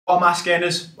What are mass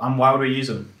gainers and why would we use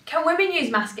them? Can women use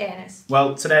mass gainers?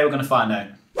 Well, today we're going to find out.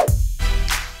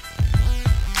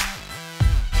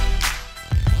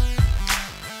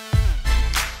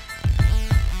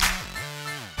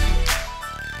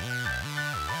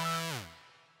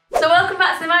 So welcome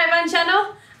back to the MYOBAND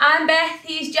channel. I'm Beth,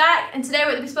 he's Jack, and today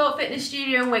we're at the Bespoke Fitness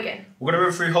studio in Wigan. We're going to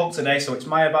run through Hulk today, so it's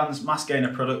MYOBAND's mass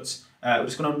gainer product. We're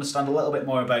just going to understand a little bit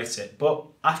more about it. But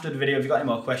after the video, if you've got any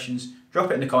more questions,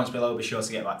 drop it in the comments below, we'll be sure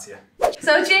to get back to you.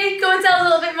 So Chi, go and tell us a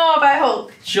little bit more about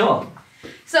Hulk. Sure.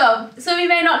 So, some of you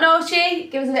may not know Chi,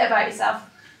 give us a bit about yourself.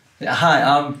 Hi,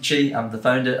 I'm Chi, I'm the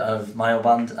founder of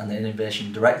MYOBAND and the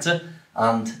Innovation Director,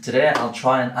 and today I'll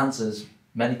try and answer as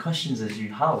many questions as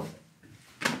you have.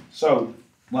 So,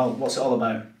 well, what's it all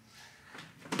about?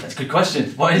 That's a good question.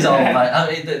 What is it all about?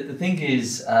 I mean, the thing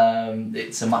is,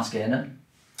 it's a mass gainer,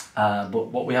 but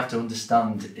what we have to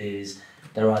understand is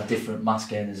there are different mass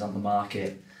gainers on the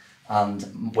market,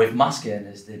 and with mass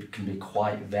gainers, they can be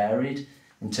quite varied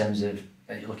in terms of,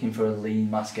 are you looking for a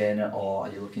lean mass gainer or are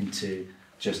you looking to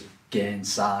just gain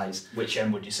size? Which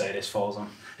end would you say this falls on?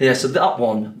 Yeah, so that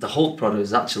one, the Hulk product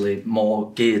is actually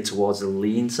more geared towards the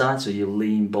lean side, so you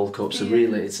lean bulk up. So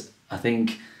really, I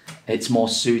think it's more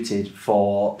suited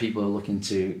for people who are looking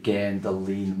to gain the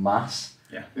lean mass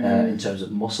in terms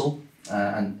of muscle.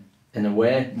 And in a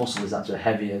way, muscle is actually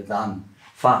heavier than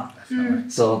fat.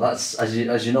 So that's, as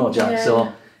you know, Jack,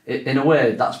 so in a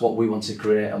way, that's what we want to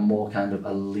create, a more kind of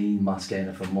a lean mass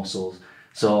gainer for muscles.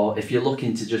 So if you're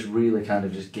looking to just really kind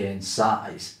of just gain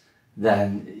size,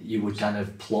 then you would kind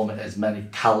of plummet as many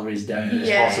calories down as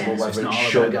possible, whether it's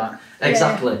sugar.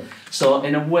 Exactly. So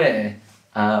in a way,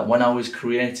 when I was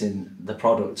creating the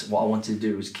product, what I wanted to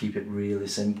do was keep it really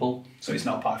simple. So it's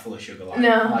not packed full of sugar,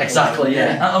 like exactly,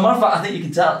 yeah. As a matter of fact, I think you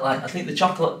can tell. Like, I think the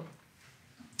chocolate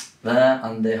there,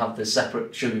 and they have the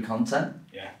separate sugar content.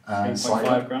 Yeah.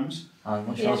 3.5 grams. And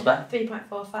what's yours, Beth?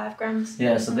 3.45 grams.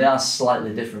 Yeah, so they are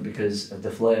slightly different because of the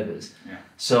flavours. Yeah.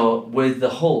 So with the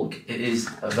Hulk, it is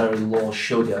a very low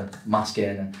sugar mass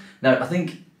gainer. Now, I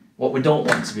think what we don't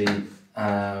want to be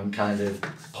kind of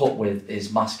put with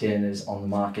is mass gainers on the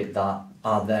market that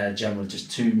are there generally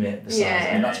just to make the size.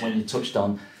 And that's when you touched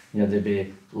on, you know, they'd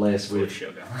be laced with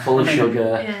full of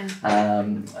sugar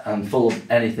and full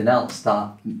of anything else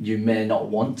that you may not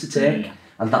want to take.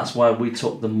 And that's why we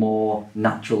took the more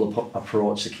natural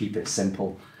approach to keep it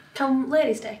simple. Can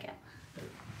ladies take it?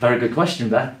 Very good question,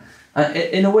 Beth.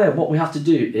 In a way, what we have to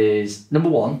do is, number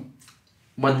one,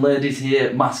 when ladies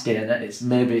hear mass gainer, it's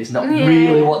not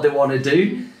really what they want to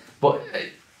do, but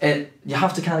you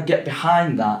have to kind of get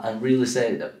behind that and really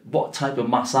say, what type of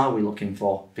mass are we looking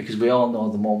for? Because we all know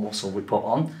the more muscle we put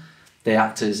on, they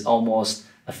act as almost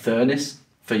a furnace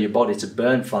for your body to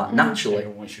burn fat naturally.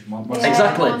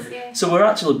 Exactly. So we're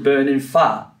actually burning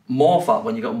more fat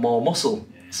when you've got more muscle.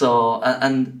 So,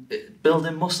 and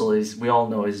building muscle is, we all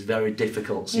know, is very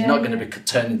difficult. So you're not going to be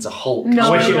turned into Hulk.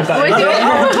 No. We wish it was that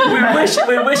easy.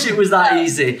 we wish it was that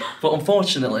easy, but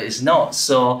unfortunately it's not.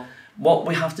 So what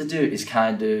we have to do is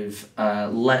kind of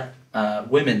let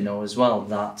women know as well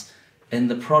that in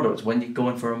the product, when you're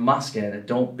going for a mass gainer,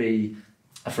 don't be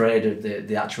afraid of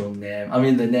the actual name. I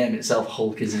mean, the name itself,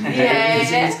 Hulk, isn't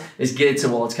it? It's geared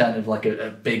towards kind of like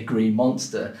a big green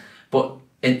monster. But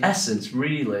in essence,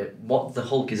 really, what the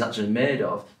Hulk is actually made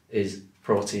of is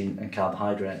protein and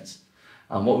carbohydrates.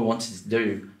 And what we wanted to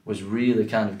do was really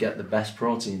kind of get the best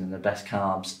protein and the best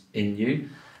carbs in you.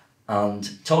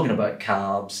 And talking about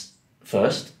carbs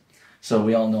first, so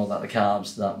we all know that the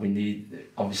carbs that we need,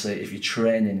 obviously, if you're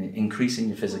training and increasing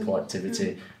your physical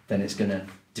activity, then it's going to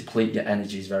deplete your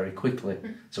energies very quickly.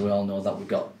 So we all know that we've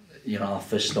got, you know, our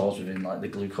first stores within like the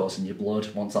glucose in your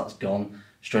blood. Once that's gone,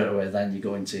 straight away then you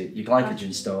go into your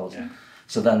glycogen stores.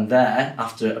 So then there,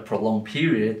 after a prolonged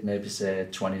period, maybe say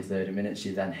 20-30 minutes,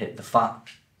 you then hit the fat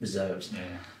reserves.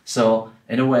 So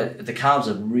in a way, the carbs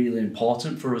are really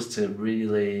important for us to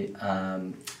really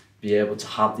be able to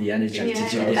have the energy to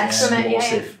do this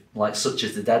explosive, like such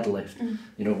as the deadlift.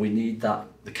 You know, we need the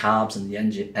carbs and the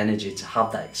energy to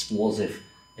have that explosive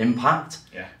impact.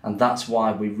 And that's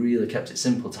why we really kept it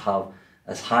simple to have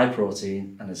as high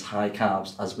protein and as high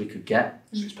carbs as we could get.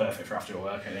 So it's perfect for after a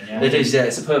workout then, It is,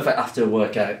 it's a perfect after a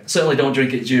workout. Certainly don't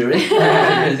drink it during.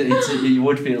 You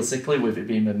would feel sickly with it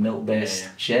being a milk-based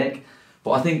shake.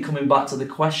 But I think coming back to the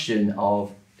question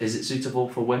of, is it suitable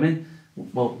for women?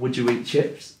 Well, would you eat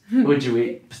chips? Would you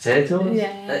eat potatoes?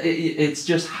 It's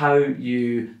just how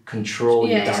you control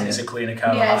your diet. It's a cleaner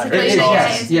carbohydrate.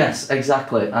 Yes,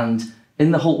 exactly. And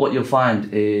in the Hulk, what you'll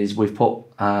find is we've put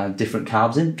different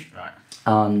carbs in.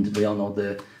 And we all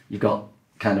know you've got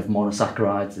kind of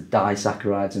monosaccharides, the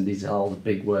disaccharides, and these are all the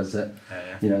big words that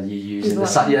you know you use in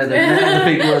the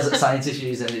big words that scientists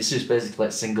use, and it's just basically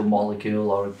a single molecule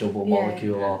or a double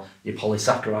molecule or your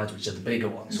polysaccharides, which are the bigger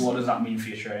ones. So what does that mean for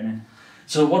your training?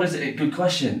 So what is it? Good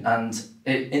question. And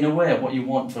in a way, what you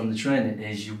want from the training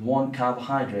is you want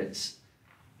carbohydrates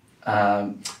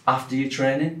after your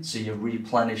training, so you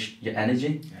replenish your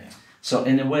energy. So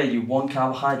in a way, you want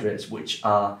carbohydrates which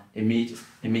are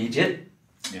immediate.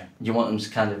 You want them to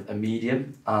kind of a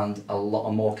medium and a lot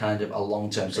more kind of a long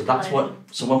term. So that's what.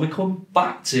 So when we come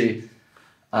back to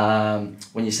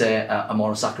when you say a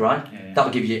monosaccharide,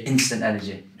 that'll give you instant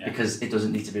energy because it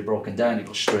doesn't need to be broken down. It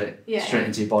goes straight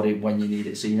into your body when you need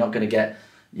it. So you're not going to get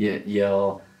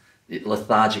your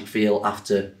lethargic feel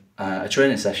after a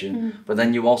training session. But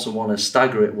then you also want to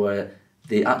stagger it where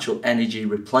the actual energy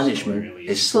replenishment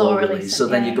is slow release. So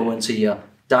then you go into your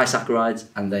disaccharides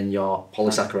and then your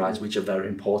polysaccharides, which are very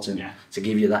important to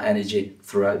give you that energy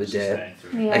throughout the day.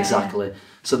 Exactly.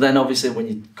 So then obviously when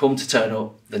you come to turn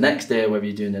up the next day, whether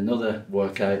you're doing another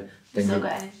workout, then still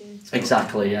got energy.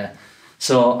 Exactly,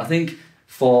 So I think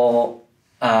for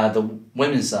the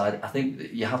women's side, I think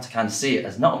that you have to kind of see it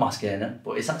as not a mass gainer,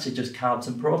 but it's actually just carbs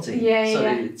and protein. So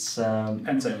it's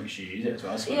depends on which you use it as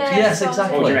well. So yes,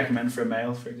 exactly. What would you recommend for a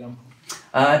male, for example?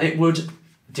 It would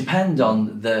depend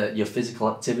on your physical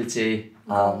activity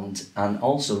and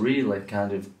also really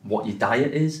kind of what your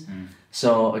diet is.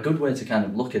 So a good way to kind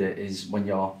of look at it is when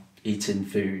you're eating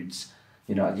foods,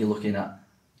 you know, you're looking at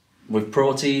with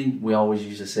protein, we always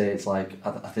used to say it's like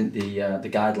I think the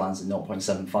guidelines are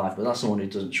 0.75, but that's someone who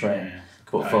doesn't train.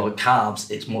 But for carbs,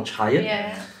 it's much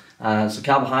higher. So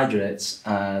carbohydrates.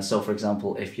 So for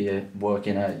example, if you're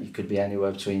working out, you could be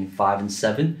anywhere between 5 and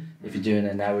 7 if you're doing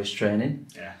an hour's training.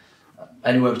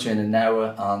 Anywhere between an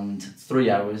hour and 3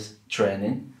 hours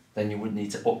training, then you would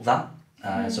need to up that.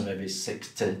 So maybe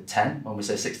 6 to 10. When we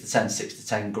say 6 to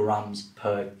 10 grams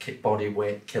per body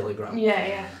weight kilogram.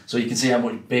 So you can see how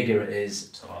much bigger it is.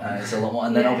 It's a lot more.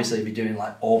 And then obviously if you're doing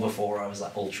like over 4 hours,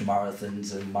 like ultra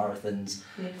marathons and marathons,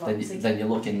 then you're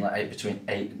looking like between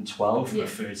 8 and 12. For a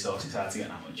food source, it's hard to get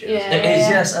that much. It is,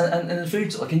 yes. And the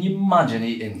food, like, can you imagine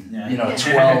eating, 12 That's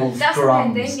grams? That's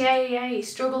the main thing. You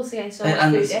struggle to get so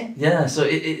much food in. So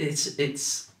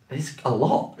it's a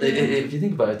lot. If you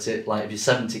think about it, like if you're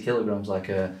 70 kilograms, like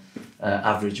a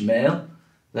average male,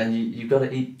 then you've got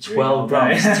to eat 12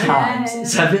 grams times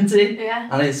 70.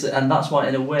 And that's why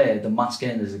in a way the mass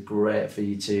gainers are great for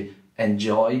you to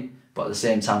enjoy, but at the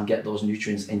same time get those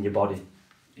nutrients in your body.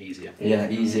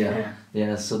 Easier.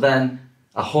 So then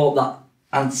I hope that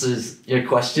answers your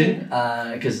question,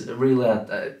 because really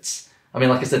I mean,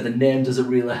 like I said, the name doesn't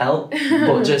really help,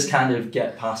 but just kind of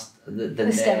get past the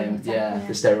name, stereotype,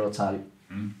 the stereotype.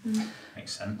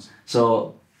 Makes sense.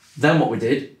 So then what we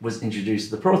did was introduce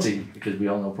the protein, because we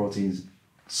all know protein's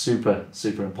super,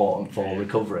 super important for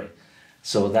recovery.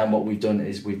 So then what we've done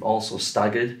is we've also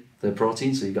staggered the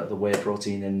protein, so you've got the whey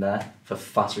protein in there for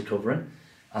fast recovery,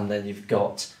 and then you've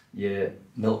got your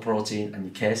milk protein and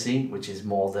your casein, which is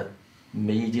more the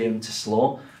medium to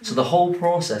slow. So the whole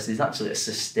process is actually a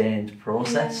sustained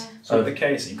process. So the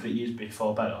casein, could it use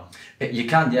before bed or? You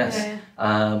can, yes.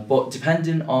 But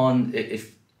depending on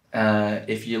if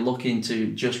you're looking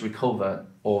to just recover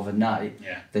overnight,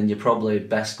 then you're probably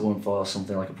best going for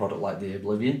something like a product like the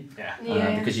Oblivion,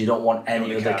 because you don't want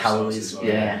any other calories.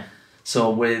 So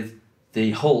with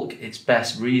the Hulk, it's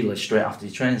best really straight after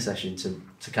your training session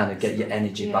to kind of get your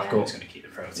energy back up. It's going to keep the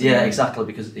protein. Exactly,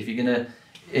 because if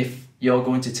you're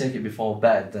going to take it before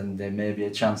bed, then there may be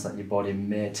a chance that your body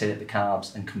may take the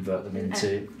carbs and convert them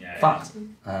into fat.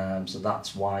 So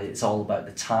that's why it's all about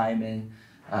the timing,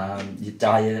 your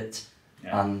diet,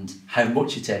 and how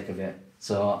much you take of it.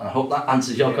 So I hope that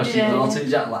answers your question as well too,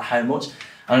 Jack, like how much.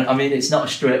 I mean, it's not a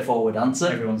straightforward answer.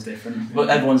 Everyone's different. But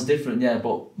everyone's different,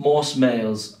 But most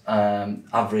males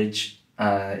average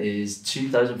is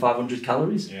 2,500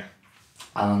 calories.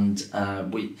 And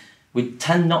we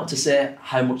tend not to say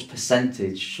how much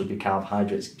percentage should be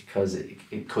carbohydrates, because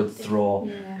it could throw.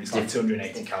 It's like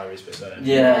 280 calories per serving.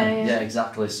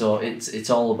 Exactly. So it's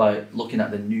all about looking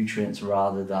at the nutrients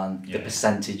rather than the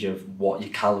percentage of what your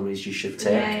calories you should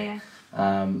take.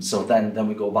 So then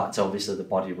we go back to obviously the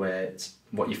body weight,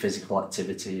 what your physical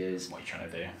activity is, what you're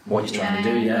trying to do. What you're trying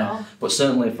to do, But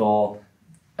certainly for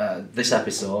this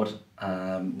episode,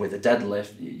 with a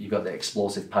deadlift, you've got the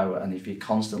explosive power, and if you're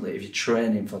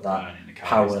training for that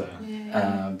power,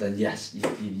 then yes,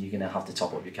 you're going to have to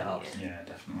top up your carbs.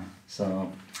 Definitely. So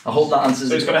I hope that answers.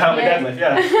 So it's going to help the deadlift,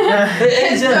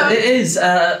 It is,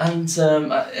 and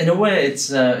in a way,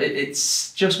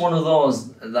 it's just one of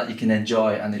those that you can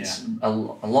enjoy, and it's a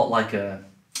lot like a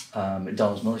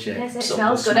McDonald's milkshake. Yes, it So-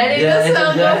 smells good. It Yeah, does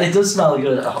smell good. it does smell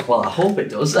good. Well, I hope it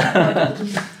does.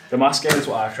 The mass gainers,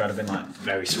 what I've tried, have been like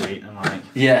very sweet and like.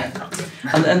 Yeah,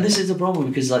 and this is the problem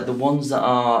because like the ones that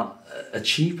are a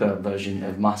cheaper version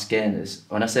of mass gainers,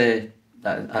 when I say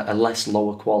a less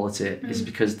lower quality, is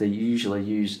because they usually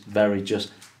use very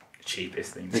just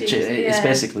Cheapest things. it's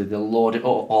basically they load it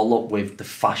all up with the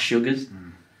fast sugars,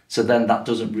 so then that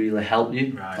doesn't really help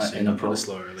you Right, so in you're a not got a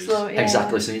slow release.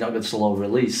 Exactly, so you're not going to slow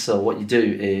release. So what you do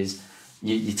is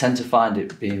you tend to find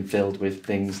it being filled with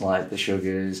things like the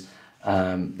sugars.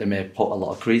 They may put a lot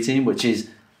of creatine, which is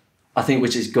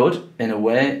good in a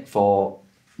way for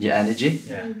your energy.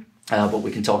 Yeah. But we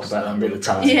can talk about that another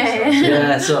time.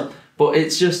 Yeah. So, but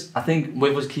it's just, I think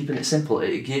with us keeping it simple,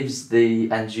 it gives the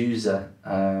end user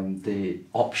the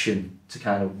option to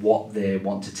kind of what they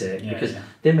want to take, because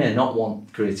they may not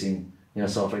want creatine. You know,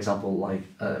 so for example, like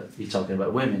you're talking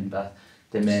about women, Beth,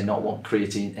 they may not want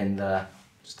creatine in the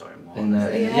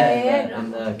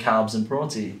carbs and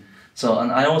protein. So,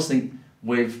 and I always think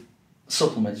with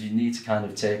supplements, you need to kind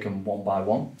of take them one by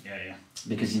one. Yeah.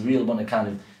 Because you really want to kind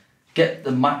of get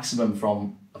the maximum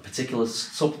from a particular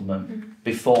supplement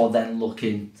before then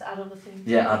looking. To add other things.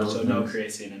 Yeah, add other So things. no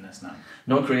creatine in this now.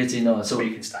 No creatine, no. So But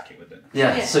you can stack it with it.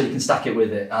 yeah, so you can stack it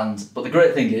with it, but the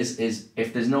great thing is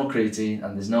if there's no creatine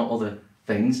and there's no other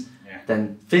things,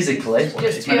 then physically,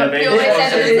 just pure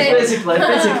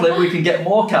physically we can get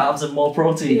more carbs and more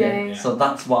protein in. Yeah. So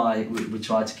that's why we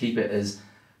try to keep it as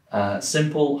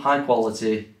simple, high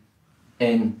quality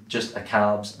in just a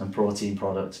carbs and protein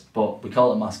product. But we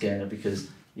call it mass gainer because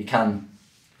you can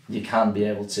be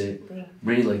able to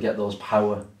really get those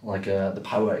power, like the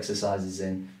power exercises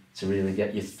in to really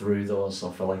get you through those. So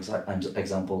for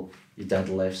example, your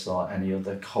deadlifts or any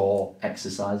other core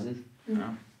exercises.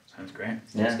 Oh, sounds great.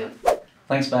 Yeah. Good.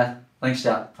 Thanks, Beth. Thanks,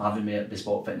 Jack, for having me at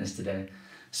Bespoke Fitness today.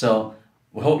 So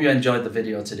we hope you enjoyed the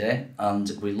video today,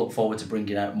 and we look forward to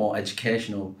bringing out more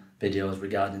educational videos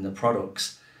regarding the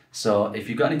products. So if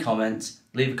you've got any comments,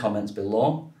 leave the comments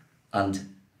below and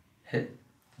hit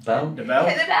the bell. The bell?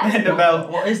 Hit the bell. Hit the bell.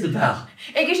 What is the bell?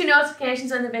 It gives you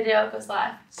notifications when the video goes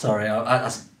live. Sorry, I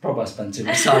probably spent too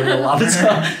much time in the lab.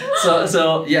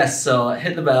 So yes, so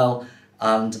hit the bell,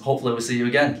 and hopefully we'll see you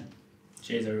again.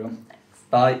 Cheers, everyone.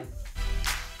 Bye.